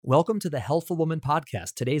Welcome to the Healthful Woman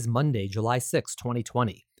podcast. Today's Monday, July 6,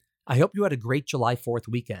 2020. I hope you had a great July 4th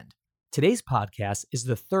weekend. Today's podcast is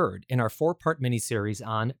the third in our four-part miniseries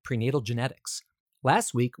on prenatal genetics.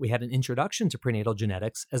 Last week, we had an introduction to prenatal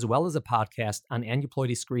genetics as well as a podcast on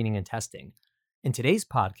aneuploidy screening and testing. In today's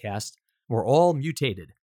podcast, we're all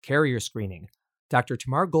mutated, carrier screening. Dr.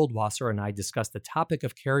 Tamar Goldwasser and I discussed the topic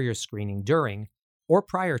of carrier screening during or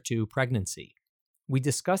prior to pregnancy. We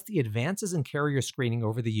discussed the advances in carrier screening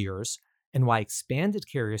over the years and why expanded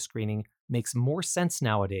carrier screening makes more sense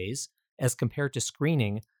nowadays as compared to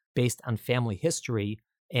screening based on family history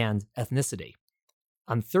and ethnicity.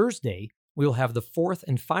 On Thursday, we will have the fourth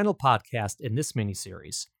and final podcast in this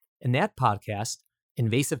miniseries. In that podcast,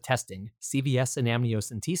 Invasive Testing, CVS and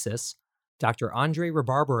Amniocentesis, Dr. Andre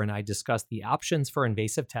Rebarber and I discussed the options for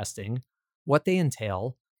invasive testing, what they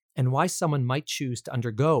entail, and why someone might choose to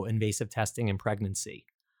undergo invasive testing in pregnancy.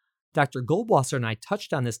 Dr. Goldwasser and I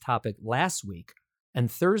touched on this topic last week,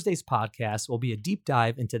 and Thursday's podcast will be a deep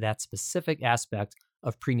dive into that specific aspect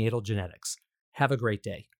of prenatal genetics. Have a great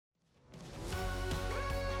day.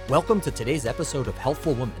 Welcome to today's episode of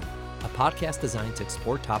Healthful Woman, a podcast designed to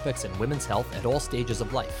explore topics in women's health at all stages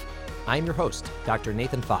of life. I'm your host, Dr.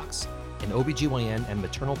 Nathan Fox, an OBGYN and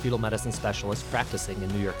maternal fetal medicine specialist practicing in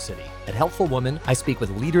New York City. At Healthful Woman, I speak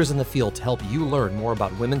with leaders in the field to help you learn more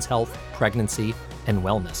about women's health, pregnancy, and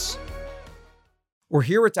wellness. We're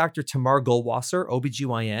here with Dr. Tamar Goldwasser,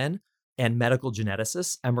 OBGYN and medical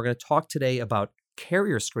geneticist, and we're going to talk today about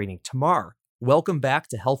carrier screening. Tamar, welcome back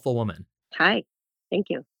to Healthful Woman. Hi,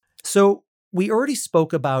 thank you. So we already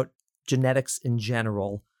spoke about genetics in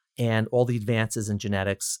general and all the advances in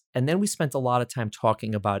genetics, and then we spent a lot of time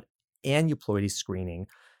talking about aneuploidy screening.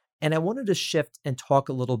 And I wanted to shift and talk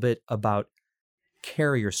a little bit about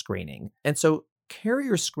carrier screening. And so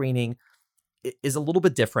carrier screening is a little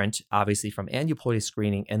bit different, obviously, from aneuploidy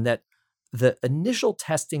screening, and that the initial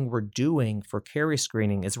testing we're doing for carrier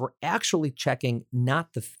screening is we're actually checking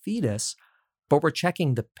not the fetus, but we're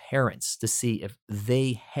checking the parents to see if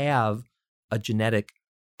they have a genetic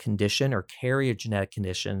condition or carry a genetic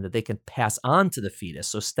condition that they can pass on to the fetus.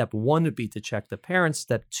 So step one would be to check the parents.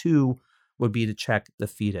 Step two would be to check the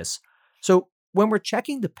fetus. So when we're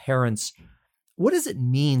checking the parents, what does it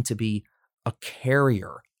mean to be a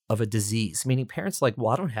carrier of a disease? Meaning parents are like,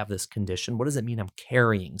 well, I don't have this condition. What does it mean I'm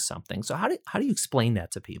carrying something? So how do you explain that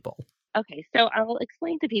to people? Okay, so I'll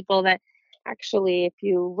explain to people that actually, if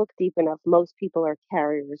you look deep enough, most people are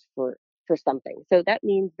carriers for something. So that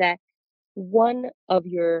means that one of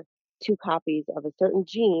your two copies of a certain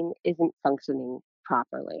gene isn't functioning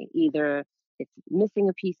properly. Either it's missing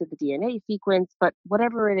a piece of the DNA sequence, but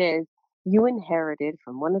whatever it is, you inherited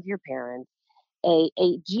from one of your parents a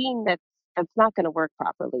gene that's not going to work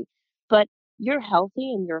properly. But you're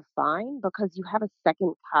healthy and you're fine because you have a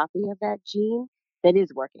second copy of that gene that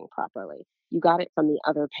is working properly. You got it from the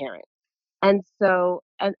other parent. And so,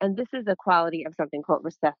 and this is a quality of something called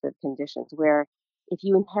recessive conditions, where if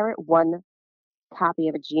you inherit one copy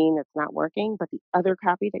of a gene that's not working, but the other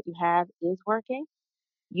copy that you have is working,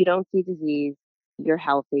 you don't see disease, you're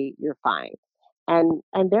healthy, you're fine. And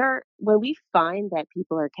there, when we find that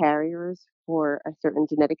people are carriers for a certain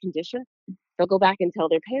genetic condition, they'll go back and tell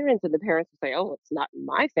their parents, and the parents will say, "Oh, it's not in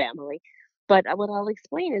my family." But what I'll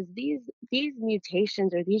explain is these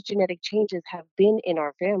mutations or these genetic changes have been in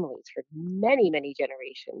our families for many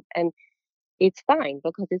generations, and it's fine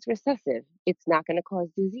because it's recessive. It's not going to cause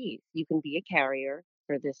disease. You can be a carrier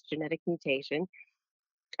for this genetic mutation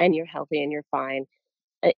and you're healthy and you're fine.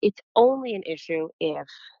 It's only an issue if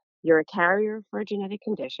you're a carrier for a genetic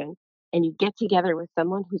condition and you get together with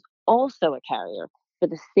someone who's also a carrier for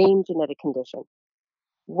the same genetic condition.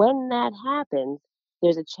 When that happens,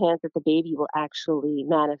 there's a chance that the baby will actually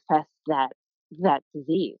manifest that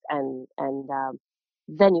disease, and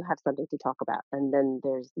then you have something to talk about, and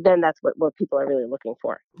then that's what people are really looking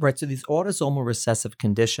for. Right. So these autosomal recessive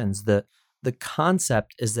conditions, the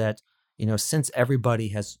concept is that, since everybody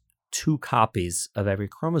has two copies of every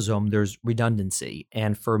chromosome, there's redundancy.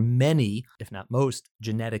 And for many, if not most,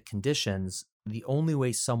 genetic conditions, the only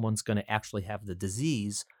way someone's going to actually have the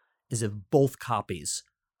disease is if both copies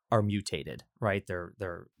are mutated, right? They're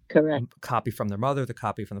Correct. copy from their mother, the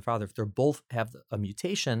copy from the father. If they both have a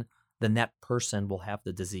mutation, then that person will have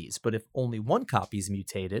the disease. But if only one copy is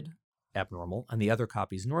mutated, abnormal, and the other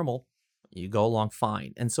copy is normal, you go along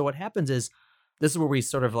fine. And so what happens is, this is where we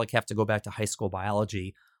sort of like have to go back to high school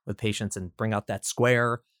biology with patients and bring out that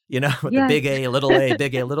square, with the big A, little a,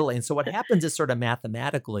 big A, little a. And so what happens is sort of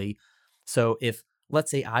mathematically, so if, let's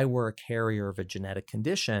say I were a carrier of a genetic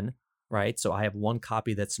condition, right? So I have one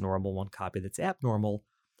copy that's normal, one copy that's abnormal.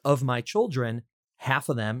 Of my children, half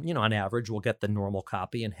of them, on average, will get the normal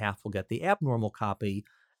copy and half will get the abnormal copy.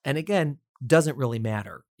 And again, doesn't really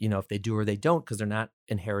matter, if they do or they don't, because they're not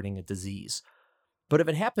inheriting a disease. But if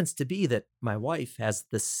it happens to be that my wife has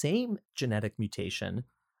the same genetic mutation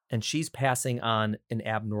and she's passing on an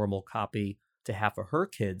abnormal copy to half of her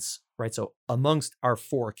kids, right? So amongst our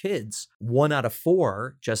four kids, one out of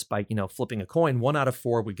four, just by, flipping a coin, one out of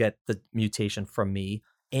four would get the mutation from me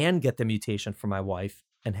and get the mutation from my wife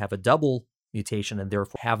and have a double mutation and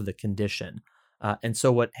therefore have the condition. And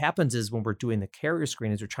so what happens is when we're doing the carrier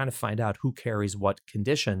screenings, we're trying to find out who carries what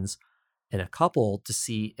conditions in a couple to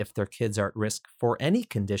see if their kids are at risk for any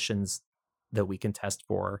conditions that we can test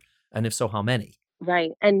for, and if so, how many.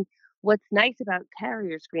 Right. And what's nice about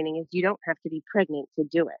carrier screening is you don't have to be pregnant to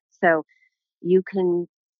do it. So you can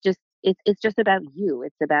just it's just about you.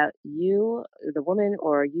 It's about you, the woman,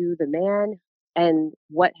 or you, the man, and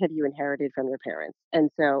what have you inherited from your parents. And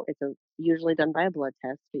so usually done by a blood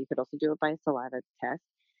test, but you could also do it by a saliva test,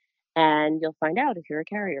 and you'll find out if you're a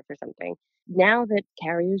carrier for something. Now that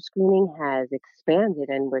carrier screening has expanded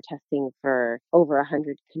and we're testing for over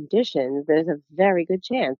 100 conditions, there's a very good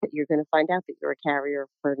chance that you're going to find out that you're a carrier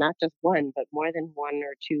for not just one, but more than one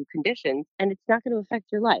or two conditions. And it's not going to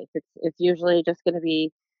affect your life. It's usually just going to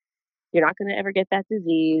be you're not gonna ever get that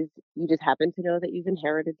disease. You just happen to know that you've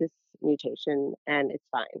inherited this mutation and it's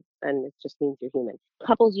fine, and it just means you're human.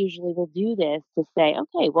 Couples usually will do this to say,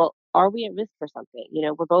 "Okay, well, are we at risk for something?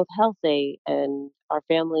 We're both healthy and our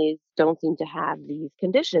families don't seem to have these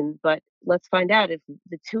conditions, but let's find out if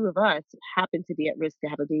the two of us happen to be at risk to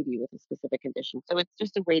have a baby with a specific condition." So it's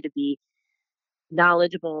just a way to be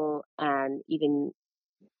knowledgeable and even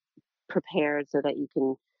prepared so that you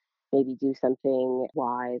can maybe do something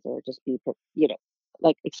wise or just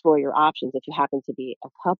like explore your options if you happen to be a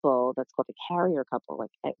couple that's called a carrier couple, like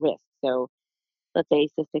at risk. So let's say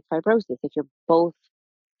cystic fibrosis. If you're both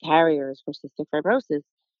carriers for cystic fibrosis,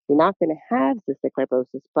 you're not going to have cystic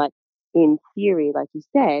fibrosis, but in theory, like you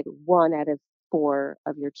said, one out of four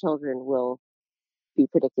of your children will be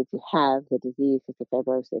predicted to have the disease cystic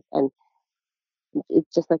fibrosis. And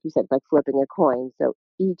it's just like you said, like flipping a coin. So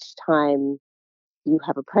each time you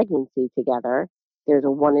have a pregnancy together, there's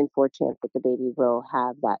a 1 in 4 chance that the baby will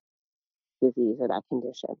have that disease or that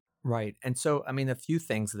condition. Right. And so, I mean, a few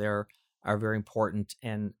things there are very important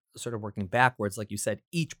and sort of working backwards. Like you said,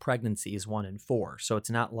 each pregnancy is 1 in 4. So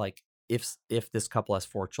it's not like if this couple has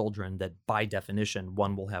four children, that by definition,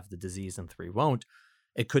 one will have the disease and three won't.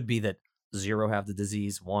 It could be that zero have the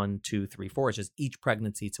disease, one, two, three, four. It's just each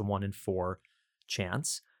pregnancy, it's a 1 in 4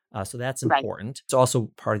 chance. So that's Right. important. It's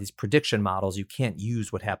also part of these prediction models. You can't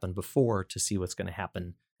use what happened before to see what's going to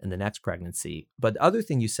happen in the next pregnancy. But the other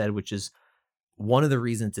thing you said, which is one of the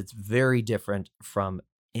reasons it's very different from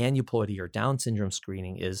aneuploidy or Down syndrome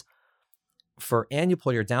screening, is for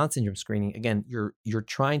aneuploidy or Down syndrome screening, again, you're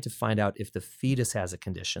trying to find out if the fetus has a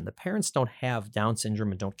condition. The parents don't have Down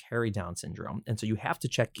syndrome and don't carry Down syndrome. And so you have to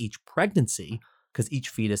check each pregnancy because each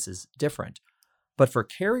fetus is different. But for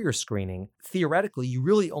carrier screening, theoretically, you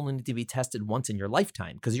really only need to be tested once in your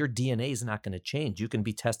lifetime because your DNA is not going to change. You can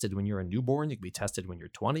be tested when you're a newborn, you can be tested when you're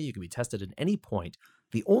 20, you can be tested at any point.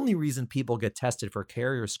 The only reason people get tested for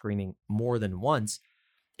carrier screening more than once,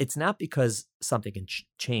 it's not because something can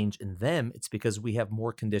change in them, it's because we have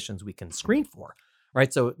more conditions we can screen for,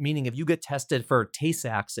 right? So meaning if you get tested for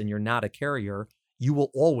Tay-Sachs and you're not a carrier, you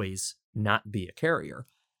will always not be a carrier.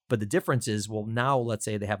 But the difference is, well, now let's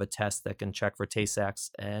say they have a test that can check for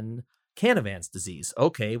Tay-Sachs and Canavan's disease.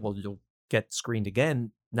 Okay, well, you'll get screened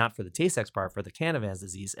again, not for the Tay-Sachs part, for the Canavan's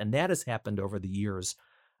disease. And that has happened over the years.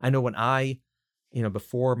 I know when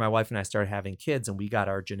before my wife and I started having kids and we got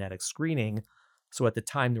our genetic screening, so at the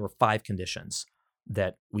time there were 5 conditions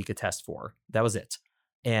that we could test for. That was it.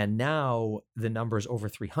 And now the number is over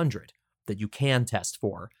 300 that you can test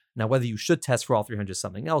for. Now, whether you should test for all 300 is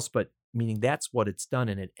something else, but meaning that's what it's done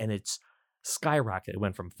in it. And it's skyrocketed. It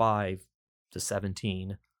went from 5 to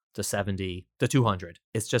 17 to 70 to 200.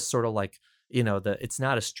 It's just sort of like, it's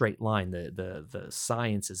not a straight line. The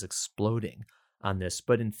science is exploding on this.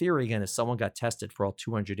 But in theory, again, if someone got tested for all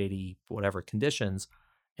 280 whatever conditions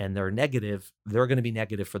and they're negative, they're going to be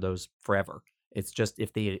negative for those forever. It's just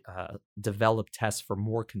if they develop tests for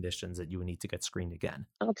more conditions that you would need to get screened again.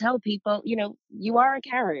 I'll tell people, you are a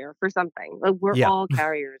carrier for something. Like we're Yeah, all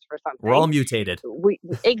carriers for we're all something. mutated.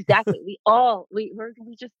 Exactly. We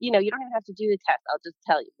just, you don't even have to do the test. I'll just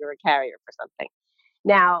tell you you're a carrier for something.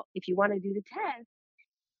 Now, if you want to do the test,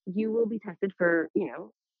 you will be tested for,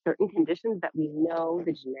 certain conditions that we know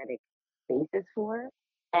the genetic basis for.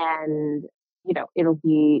 And, it'll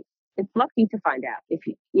be it's lucky to find out. If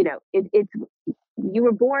it's you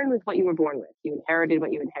were born with what you were born with. You inherited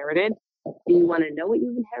what you inherited. Do you want to know what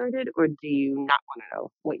you've inherited, or do you not want to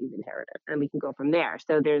know what you've inherited? And we can go from there.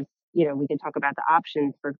 So we can talk about the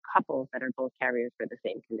options for couples that are both carriers for the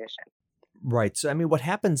same condition. Right. So, I mean, what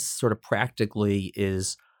happens sort of practically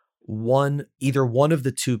is either one of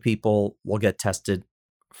the two people will get tested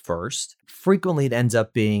first. Frequently, it ends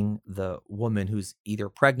up being the woman who's either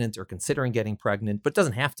pregnant or considering getting pregnant, but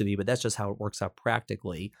doesn't have to be, but that's just how it works out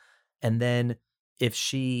practically. And then if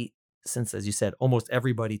since, as you said, almost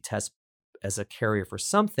everybody tests as a carrier for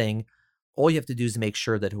something, all you have to do is make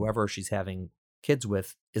sure that whoever she's having kids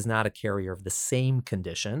with is not a carrier of the same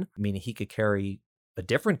condition. Meaning he could carry a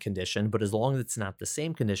different condition, but as long as it's not the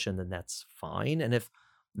same condition, then that's fine. And if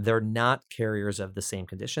they're not carriers of the same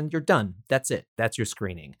condition, you're done. That's it. That's your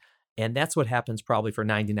screening. And that's what happens probably for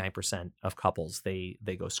 99% of couples. They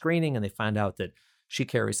go screening and they find out that she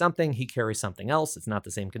carries something, he carries something else. It's not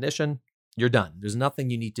the same condition. You're done. There's nothing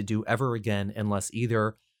you need to do ever again unless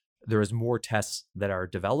either there is more tests that are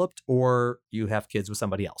developed or you have kids with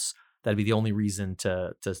somebody else. That'd be the only reason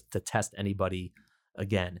to test anybody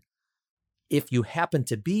again. If you happen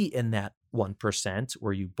to be in that 1%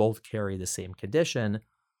 where you both carry the same condition,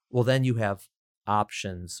 well, then you have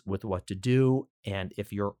options with what to do. And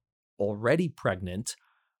if you're already pregnant,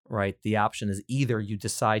 right, the option is either you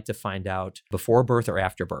decide to find out before birth or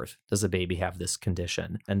after birth, does a baby have this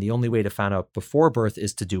condition? And the only way to find out before birth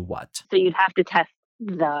is to do what? So you'd have to test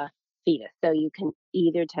the fetus. So you can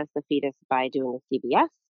either test the fetus by doing a CBS,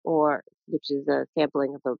 which is a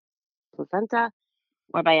sampling of the placenta,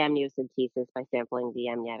 or by amniocentesis by sampling the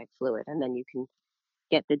amniotic fluid. And then you can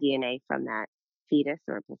get the DNA from that fetus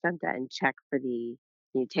or placenta and check for the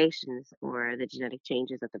mutations or the genetic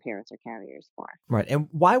changes that the parents are carriers for. Right. And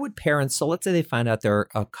why would parents, so let's say they find out they're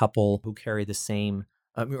a couple who carry the same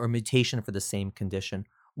or mutation for the same condition.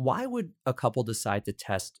 Why would a couple decide to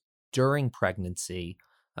test during pregnancy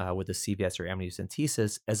with a CVS or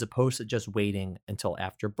amniocentesis as opposed to just waiting until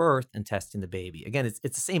after birth and testing the baby? Again, it's the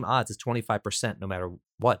same odds. It's 25% no matter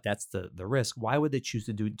what. That's the risk. Why would they choose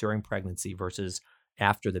to do it during pregnancy versus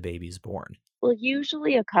after the baby is born? Well,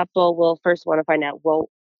 usually a couple will first want to find out, well,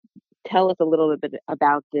 tell us a little bit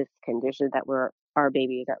about this condition that our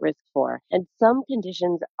baby is at risk for. And some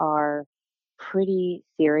conditions are pretty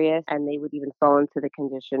serious and they would even fall into the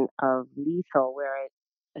condition of lethal, where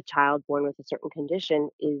a child born with a certain condition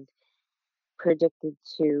is predicted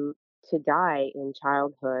to die in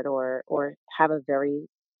childhood or have a very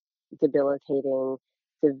debilitating,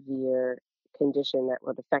 severe condition that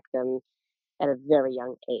would affect them at a very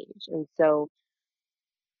young age. And so,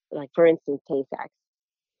 like for instance, Tay-Sachs.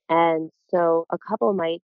 And so a couple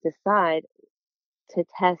might decide to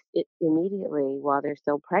test it immediately while they're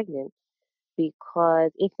still pregnant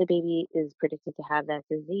because if the baby is predicted to have that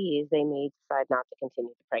disease, they may decide not to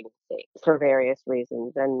continue the pregnancy for various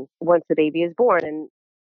reasons. And once the baby is born, and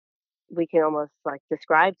we can almost like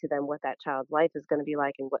describe to them what that child's life is going to be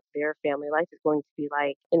like and what their family life is going to be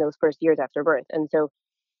like in those first years after birth. And so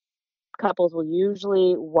couples will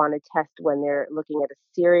usually want to test when they're looking at a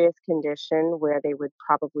serious condition where they would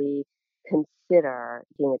probably consider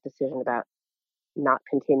making a decision about not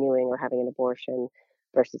continuing or having an abortion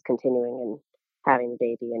versus continuing and having the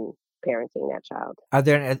baby and parenting that child. Are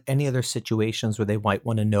there any other situations where they might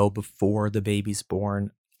want to know before the baby's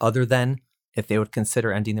born, other than if they would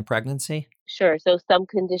consider ending the pregnancy? Sure. So some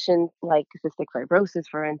conditions like cystic fibrosis,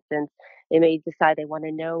 for instance, they may decide they want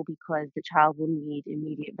to know because the child will need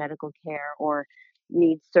immediate medical care or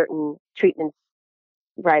need certain treatments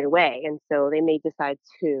right away. And so they may decide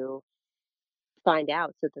to find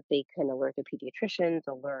out so that they can alert the pediatricians,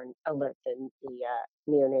 alert the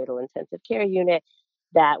neonatal intensive care unit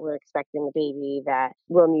that we're expecting a baby that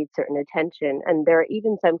will need certain attention. And there are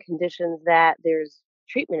even some conditions that there's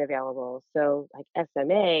treatment available. So like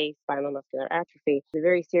SMA, spinal muscular atrophy, it's a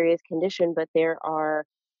very serious condition, but there are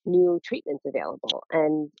new treatments available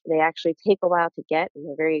and they actually take a while to get and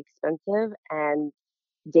they're very expensive and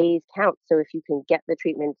days count. So if you can get the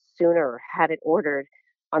treatment sooner or had it ordered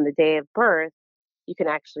on the day of birth, you can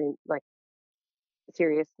actually like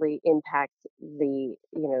seriously impact the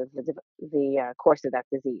course of that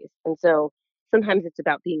disease. And so sometimes it's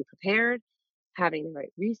about being prepared, having the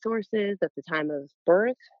right resources at the time of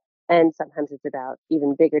birth, and sometimes it's about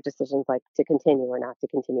even bigger decisions like to continue or not to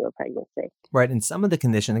continue a pregnancy. Right. And some of the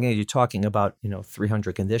conditions, again, you're talking about,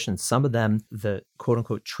 300 conditions. Some of them, the quote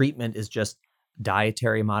unquote treatment is just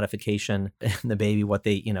dietary modification in the baby, what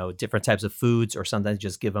they, different types of foods, or sometimes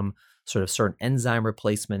just give them sort of certain enzyme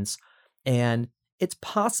replacements. And it's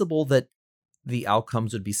possible that the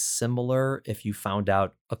outcomes would be similar if you found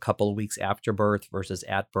out a couple of weeks after birth versus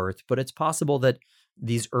at birth, but it's possible that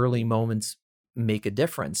these early moments make a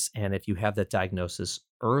difference. And if you have that diagnosis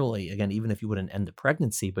early, again, even if you wouldn't end the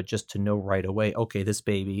pregnancy, but just to know right away, okay, this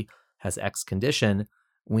baby has X condition,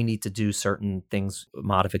 we need to do certain things,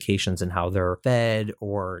 modifications in how they're fed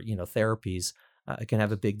or, therapies, it can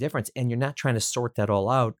have a big difference. And you're not trying to sort that all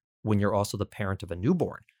out when you're also the parent of a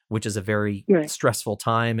newborn, which is a very Right. stressful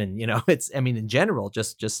time. And, in general,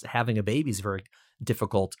 just having a baby is very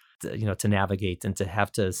difficult, to navigate, and to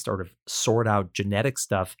have to sort of sort out genetic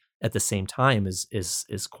stuff at the same time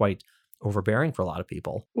is quite overbearing for a lot of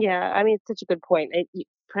people. Yeah, I mean, it's such a good point.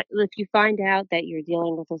 If you find out that you're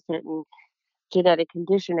dealing with a certain genetic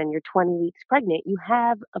condition and you're 20 weeks pregnant, you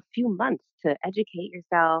have a few months to educate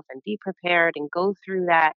yourself and be prepared and go through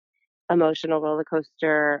that emotional roller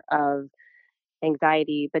coaster of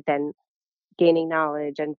anxiety, but then gaining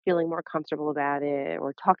knowledge and feeling more comfortable about it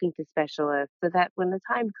or talking to specialists so that when the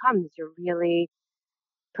time comes, you're really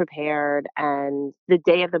prepared and the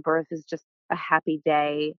day of the birth is just a happy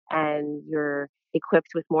day and you're equipped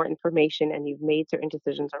with more information and you've made certain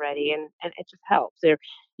decisions already and it just helps.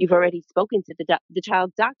 You've already spoken to the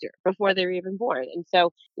child's doctor before they're even born. And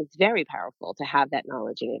so it's very powerful to have that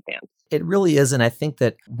knowledge in advance. It really is. And I think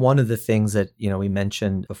that one of the things that, we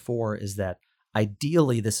mentioned before is that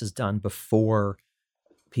ideally this is done before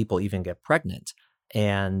people even get pregnant.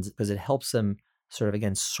 And because it helps them sort of,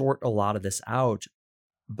 again, sort a lot of this out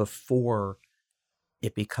before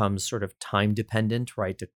it becomes sort of time dependent,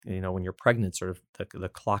 right? When you're pregnant, sort of the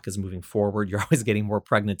clock is moving forward. You're always getting more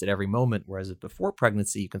pregnant at every moment. Whereas before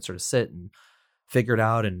pregnancy, you can sort of sit and figure it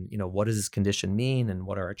out. And, what does this condition mean? And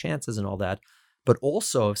what are our chances and all that? But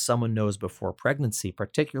also, if someone knows before pregnancy,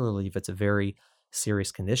 particularly if it's a very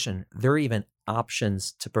serious condition, there are even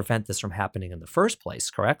options to prevent this from happening in the first place,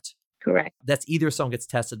 correct? Correct. That's either someone gets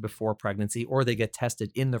tested before pregnancy or they get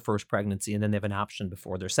tested in their first pregnancy and then they have an option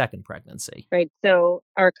before their second pregnancy. Right. So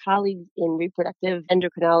our colleagues in reproductive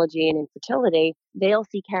endocrinology and infertility, they'll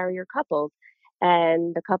see carrier couples.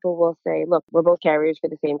 And the couple will say, look, we're both carriers for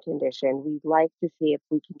the same condition. We'd like to see if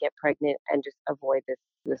we can get pregnant and just avoid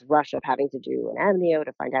this rush of having to do an amnio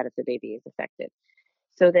to find out if the baby is affected.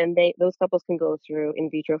 So then those couples can go through in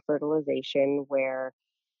vitro fertilization where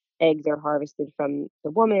eggs are harvested from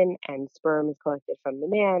the woman and sperm is collected from the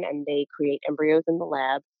man, and they create embryos in the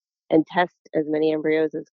lab and test as many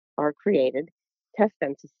embryos as are created, test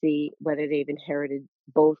them to see whether they've inherited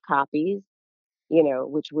both copies,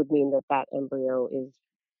 which would mean that that embryo is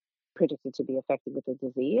predicted to be affected with the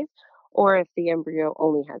disease, or if the embryo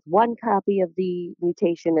only has one copy of the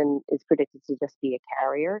mutation and is predicted to just be a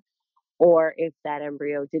carrier, or if that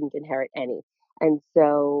embryo didn't inherit any. And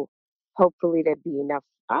so hopefully there'd be enough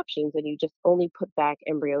options and you just only put back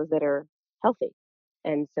embryos that are healthy.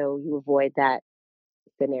 And so you avoid that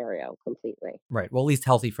scenario completely. Right. Well, at least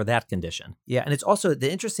healthy for that condition. Yeah. And it's also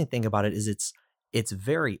the interesting thing about it is it's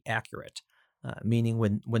very accurate. Meaning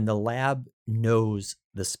when the lab knows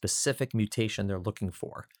the specific mutation they're looking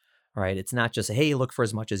for, right? It's not just, hey, look for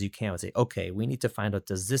as much as you can. It's say, okay, we need to find out,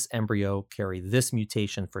 does this embryo carry this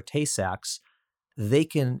mutation for Tay-Sachs? They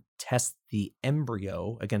can test the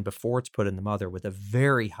embryo, again, before it's put in the mother with a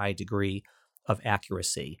very high degree of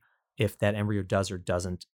accuracy if that embryo does or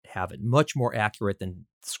doesn't have it. Much more accurate than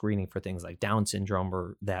screening for things like Down syndrome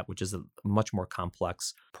or that, which is a much more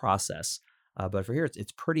complex process. But for here,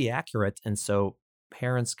 it's pretty accurate. And so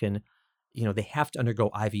parents can, they have to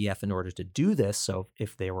undergo IVF in order to do this. So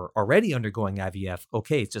if they were already undergoing IVF,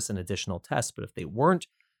 okay, it's just an additional test. But if they weren't,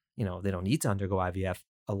 they don't need to undergo IVF.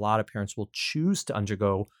 A lot of parents will choose to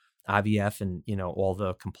undergo IVF and, all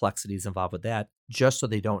the complexities involved with that, just so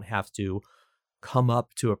they don't have to come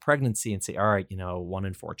up to a pregnancy and say, all right, 1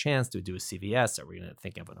 in 4 chance to do a CVS. Are we going to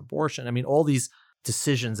think of an abortion? I mean, all these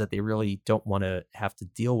decisions that they really don't want to have to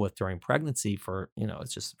deal with during pregnancy for,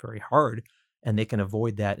 it's just very hard. And they can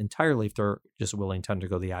avoid that entirely if they're just willing to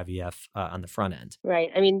undergo the IVF on the front end.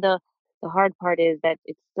 Right. I mean, the hard part is that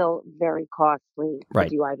it's still very costly to Right.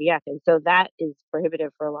 do IVF. And so that is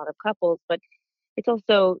prohibitive for a lot of couples, but it's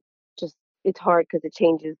also just it's hard because it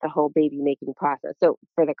changes the whole baby making process. So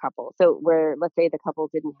for the couple, so where let's say the couple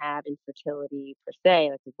didn't have infertility per se,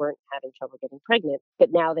 like they weren't having trouble getting pregnant, but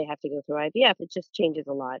now they have to go through IVF, it just changes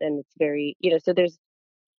a lot, and it's very so there's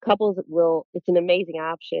couples that will it's an amazing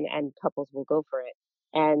option, and couples will go for it.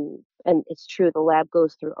 And it's true, the lab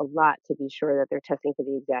goes through a lot to be sure that they're testing for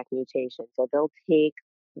the exact mutation. So they'll take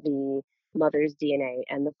the mother's DNA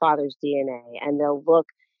and the father's DNA, and they'll look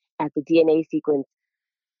at the DNA sequence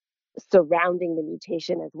surrounding the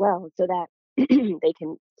mutation as well, so that they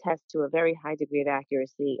can test to a very high degree of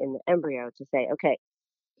accuracy in the embryo to say, okay,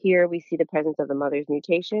 here we see the presence of the mother's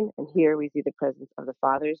mutation, and here we see the presence of the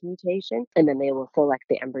father's mutation. And then they will select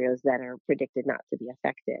the embryos that are predicted not to be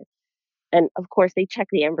affected. And of course, they check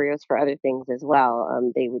the embryos for other things as well.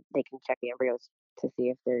 They can check the embryos to see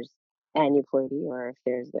if there's aneuploidy or if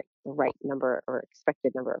there's like the right number or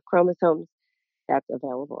expected number of chromosomes. That's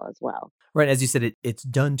available as well. Right. As you said, it's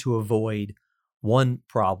done to avoid one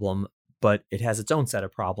problem, but it has its own set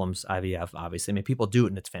of problems, IVF, obviously. I mean, people do it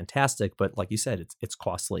and it's fantastic, but like you said, it's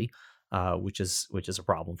costly, which is a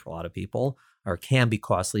problem for a lot of people, or can be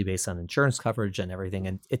costly based on insurance coverage and everything.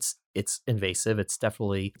 And it's invasive. It's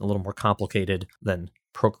definitely a little more complicated than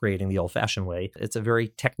procreating the old-fashioned way. It's a very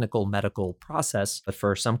technical medical process, but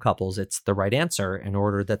for some couples, it's the right answer in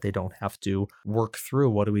order that they don't have to work through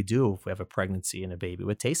what do we do if we have a pregnancy and a baby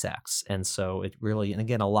with Tay-Sachs. And so it really, and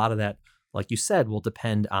again, a lot of that, like you said, will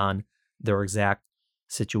depend on their exact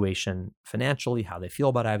situation financially, how they feel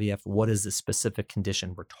about IVF, what is the specific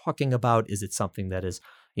condition we're talking about? Is it something that is,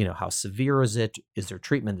 how severe is it? Is there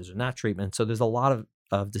treatment? Is there not treatment? So there's a lot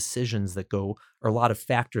of decisions that go, or a lot of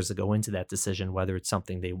factors that go into that decision, whether it's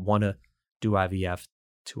something they want to do IVF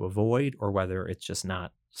to avoid or whether it's just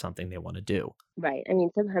not something they want to do. Right. I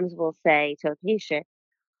mean, sometimes we'll say to a patient,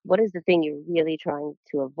 what is the thing you're really trying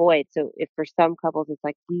to avoid? So if for some couples it's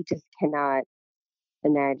like we just cannot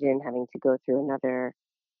imagine having to go through another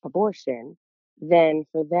abortion, then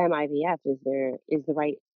for them IVF is the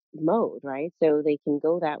right mode, right? So they can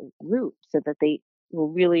go that route so that they will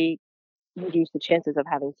really reduce the chances of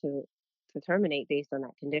having to terminate based on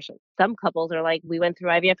that condition. Some couples are like, we went through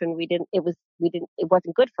IVF and it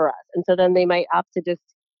wasn't good for us. And so then they might opt to just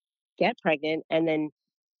get pregnant and then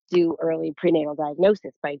do early prenatal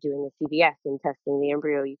diagnosis by doing a CVS and testing the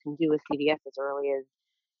embryo. You can do a CVS as early as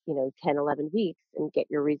 10, 11 weeks and get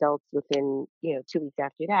your results within 2 weeks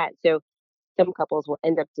after that. So some couples will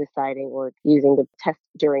end up deciding or using the test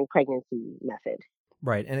during pregnancy method.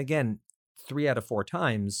 Right. And again, 3 out of 4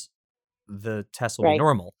 times the test will be Right.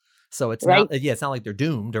 normal. So it's Right. not, it's not like they're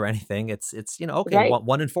doomed or anything. It's okay, Right.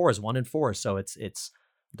 1 in 4 is 1 in 4. So it's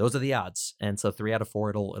those are the odds. And so 3 out of 4,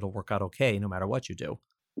 it'll work out okay no matter what you do.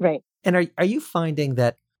 Right. And are you finding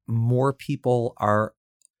that more people are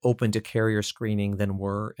open to carrier screening than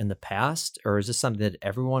were in the past? Or is this something that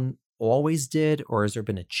everyone always did? Or has there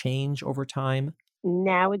been a change over time?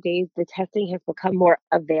 Nowadays, the testing has become more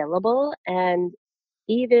available, and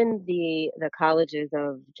even the colleges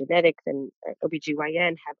of genetics and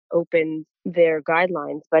OBGYN have opened their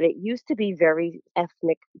guidelines, but it used to be very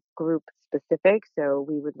ethnic group specific. So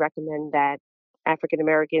we would recommend that African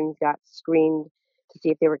Americans got screened to see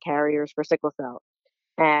if they were carriers for sickle cell.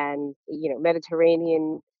 And,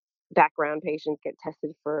 Mediterranean background patients get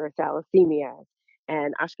tested for thalassemia.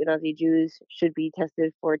 And Ashkenazi Jews should be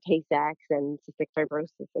tested for Tay-Sachs and cystic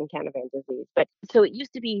fibrosis and Canavan disease. But so it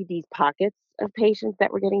used to be these pockets of patients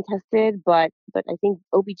that were getting tested, but I think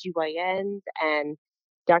OBGYNs and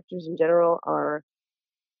doctors in general are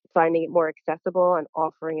finding it more accessible and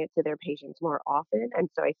offering it to their patients more often. And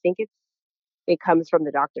so I think it comes from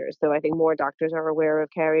the doctors. So I think more doctors are aware of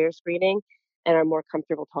carrier screening and are more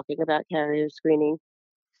comfortable talking about carrier screening.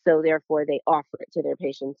 So therefore they offer it to their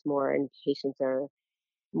patients more and patients are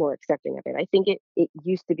more accepting of it. I think it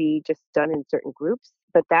used to be just done in certain groups,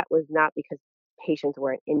 but that was not because patients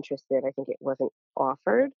weren't interested. I think it wasn't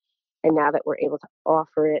offered. And now that we're able to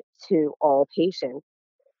offer it to all patients,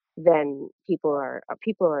 then people are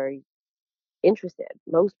interested.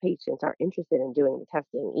 Most patients are interested in doing the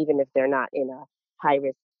testing, even if they're not in a high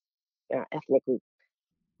risk ethnic group.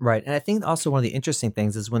 Right. And I think also one of the interesting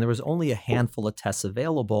things is when there was only a handful of tests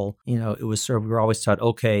available, it was sort of, we were always taught,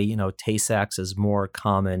 okay, Tay-Sachs is more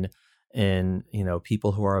common in,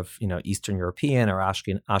 people who are of, Eastern European or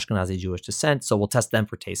Ashkenazi Jewish descent. So we'll test them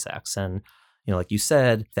for Tay-Sachs. And, like you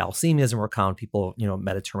said, thalassemia is more common, people,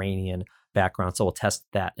 Mediterranean background. So we'll test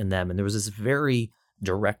that in them. And there was this very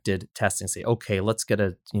directed testing, say, okay, let's get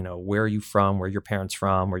where are you from, where are your parents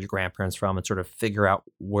from, where are your grandparents from, and sort of figure out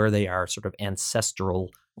where they are sort of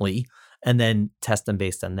ancestrally, and then test them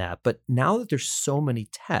based on that. But now that there's so many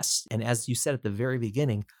tests, and as you said at the very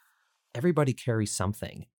beginning, everybody carries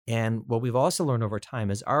something. And what we've also learned over time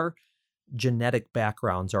is our genetic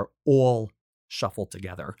backgrounds are all shuffled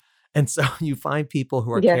together. And so you find people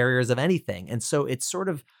who are Yes. carriers of anything. And so it's sort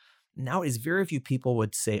of, nowadays, very few people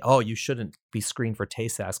would say, oh, you shouldn't be screened for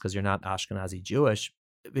Tay-Sachs because you're not Ashkenazi Jewish.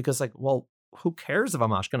 Because well, who cares if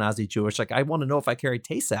I'm Ashkenazi Jewish? I want to know if I carry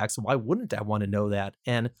Tay-Sachs. Why wouldn't I want to know that?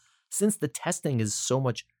 And since the testing is so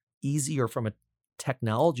much easier from a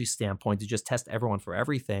technology standpoint to just test everyone for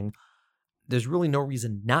everything, there's really no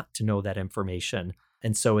reason not to know that information.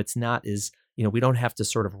 And so it's not as, we don't have to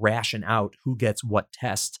sort of ration out who gets what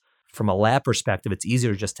test. From a lab perspective, it's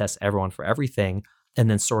easier to just test everyone for everything and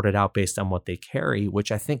then sort it out based on what they carry,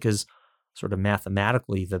 which I think is sort of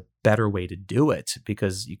mathematically the better way to do it,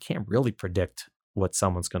 because you can't really predict what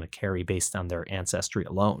someone's going to carry based on their ancestry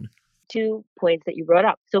alone. 2 points that you brought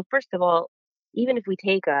up. So first of all, even if we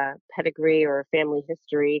take a pedigree or a family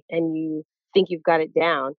history and you think you've got it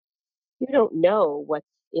down, you don't know what's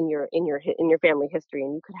in your family history,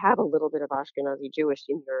 and you could have a little bit of Ashkenazi Jewish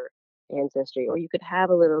in your ancestry, or you could have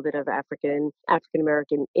a little bit of African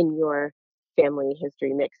American in your family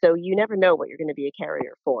history mix. So you never know what you're going to be a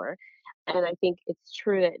carrier for. And I think it's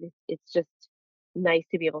true that it's just nice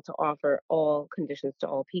to be able to offer all conditions to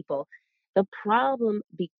all people. The problem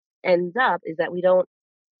ends up is that we don't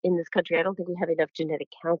in this country, I don't think we have enough genetic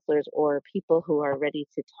counselors or people who are ready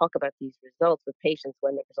to talk about these results with patients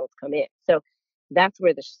when the results come in. So that's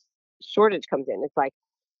where the shortage comes in. It's like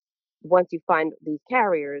once you find these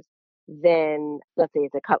carriers, then let's say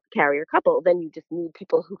it's a carrier couple, then you just need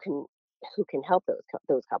people who can help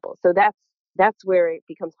those couples. So that's where it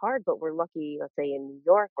becomes hard. But we're lucky. Let's say in New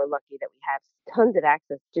York, we're lucky that we have tons of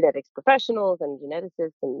access to genetics professionals and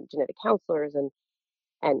geneticists and genetic counselors and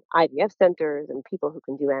IVF centers and people who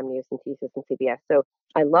can do amniocentesis and CBS. So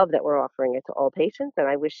I love that we're offering it to all patients, and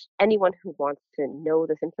I wish anyone who wants to know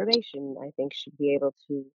this information, I think, should be able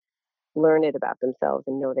to learn it about themselves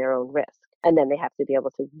and know their own risk. And then they have to be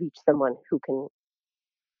able to reach someone who can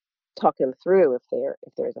talk them through if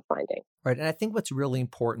there's a finding. Right. And I think what's really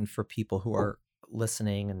important for people who are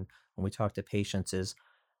listening and when we talk to patients is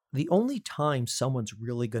the only time someone's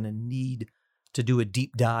really going to need to do a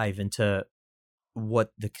deep dive into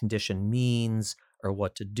what the condition means or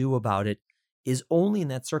what to do about it is only in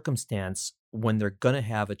that circumstance when they're going to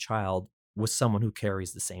have a child with someone who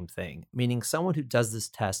carries the same thing, meaning someone who does this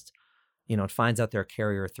test, and finds out they're a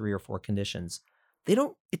carrier of 3 or 4 conditions.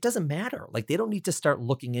 It doesn't matter. Like they don't need to start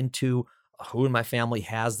looking into who in my family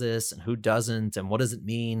has this and who doesn't, and what does it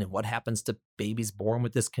mean, and what happens to babies born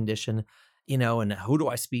with this condition, and who do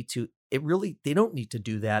I speak to? They don't need to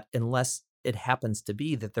do that unless it happens to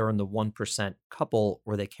be that they're in the 1% couple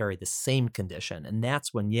where they carry the same condition. And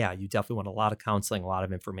that's when, you definitely want a lot of counseling, a lot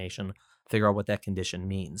of information, figure out what that condition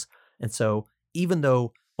means. And so even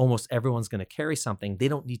though almost everyone's going to carry something, they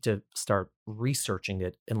don't need to start researching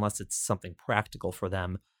it unless it's something practical for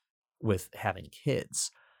them with having kids.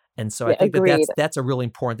 And so I think Agreed. that's a really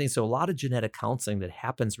important thing. So a lot of genetic counseling that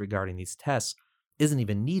happens regarding these tests isn't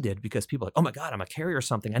even needed because people are like, oh my God, I'm a carrier or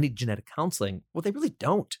something, I need genetic counseling. Well, they really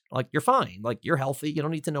don't. Like, you're fine. Like, you're healthy. You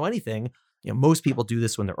don't need to know anything. Most people do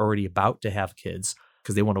this when they're already about to have kids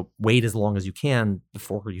because they want to wait as long as you can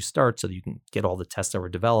before you start so that you can get all the tests that were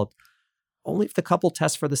developed. Only if the couple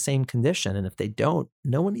tests for the same condition. And if they don't,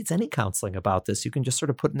 no one needs any counseling about this. You can just sort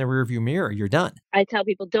of put in the rearview mirror. You're done. I tell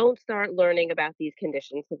people don't start learning about these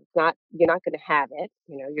conditions because you're not going to have it.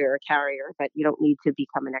 You're a carrier, but you don't need to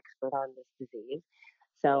become an expert on this disease.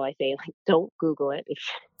 So I say, like, don't Google it if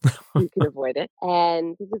you can avoid it,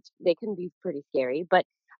 and because they can be pretty scary. But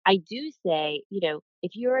I do say,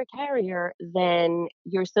 if you're a carrier, then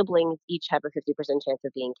your siblings each have a 50% chance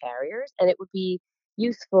of being carriers, and it would be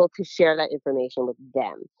useful to share that information with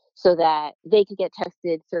them so that they could get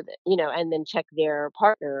tested so that, and then check their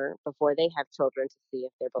partner before they have children to see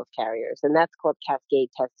if they're both carriers. And that's called cascade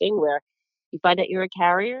testing, where you find out you're a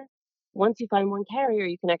carrier. Once you find one carrier,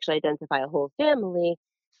 you can actually identify a whole family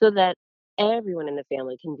so that everyone in the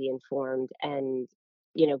family can be informed and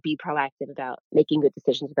be proactive about making good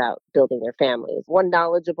decisions about building their families. One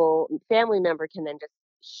knowledgeable family member can then just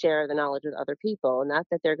share the knowledge with other people, not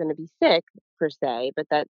that they're going to be sick per se, but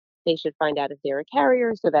that they should find out if they're a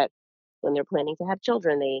carrier so that when they're planning to have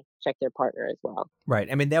children they check their partner as well. Right.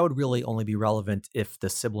 I mean, that would really only be relevant if the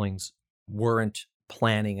siblings weren't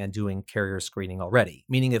planning on doing carrier screening already.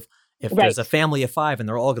 Meaning if Right. there's a family of 5 and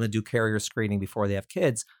they're all going to do carrier screening before they have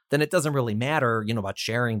kids, then it doesn't really matter, about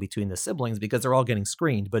sharing between the siblings because they're all getting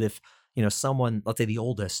screened. But if, someone, let's say the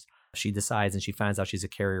oldest, she decides and she finds out she's a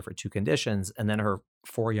carrier for 2 conditions, and then her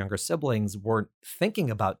 4 younger siblings weren't thinking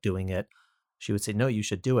about doing it, she would say, no, you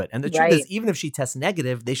should do it. And the truth is, even if she tests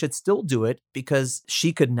negative, they should still do it because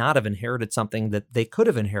she could not have inherited something that they could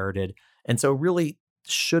have inherited. And so really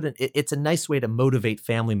it's a nice way to motivate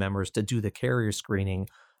family members to do the carrier screening.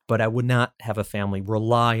 But I would not have a family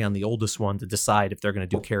rely on the oldest one to decide if they're going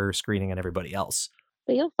to do carrier screening and everybody else.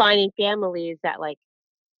 But you'll find in families that like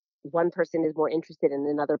one person is more interested and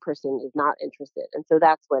another person is not interested. And so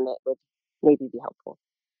that's when it would maybe be helpful.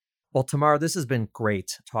 Well, Tamara, this has been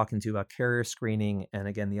great talking to you about carrier screening and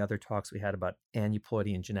again, the other talks we had about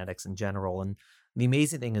aneuploidy and genetics in general. And the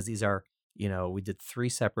amazing thing is these are, we did 3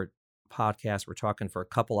 separate podcasts. We're talking for a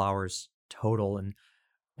couple hours total. And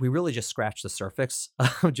we really just scratched the surface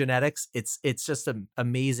of genetics. It's just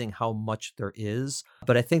amazing how much there is.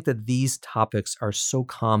 But I think that these topics are so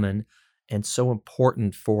common and so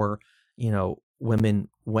important for, women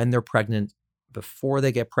when they're pregnant, before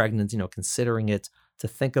they get pregnant, considering it, to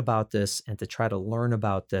think about this and to try to learn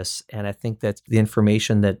about this. And I think that the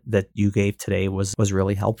information that you gave today was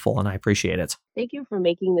really helpful, and I appreciate it. Thank you for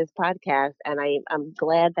making this podcast, and I'm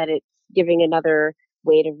glad that it's giving another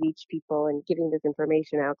way to reach people and giving this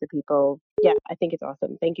information out to people. Yeah, I think it's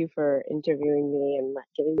awesome. Thank you for interviewing me and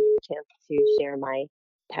giving me the chance to share my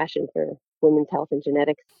passion for women's health and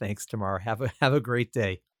genetics. Thanks, Tamara. Have a great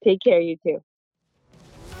day. Take care, you too.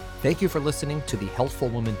 Thank you for listening to the Healthful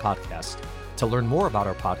Woman Podcast. To learn more about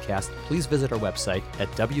our podcast, please visit our website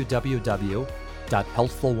at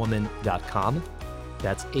www.healthfulwoman.com.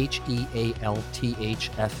 That's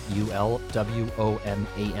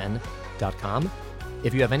HEALTHFULWOMAN.com.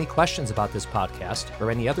 If you have any questions about this podcast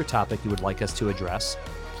or any other topic you would like us to address,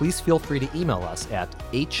 please feel free to email us at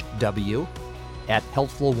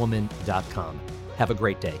hw@healthfulwoman.com. Have a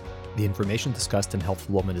great day. The information discussed in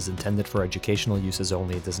Healthful Woman is intended for educational uses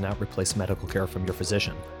only and does not replace medical care from your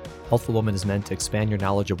physician. Healthful Woman is meant to expand your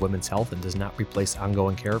knowledge of women's health and does not replace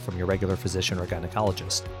ongoing care from your regular physician or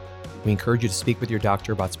gynecologist. We encourage you to speak with your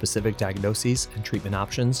doctor about specific diagnoses and treatment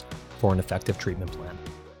options for an effective treatment plan.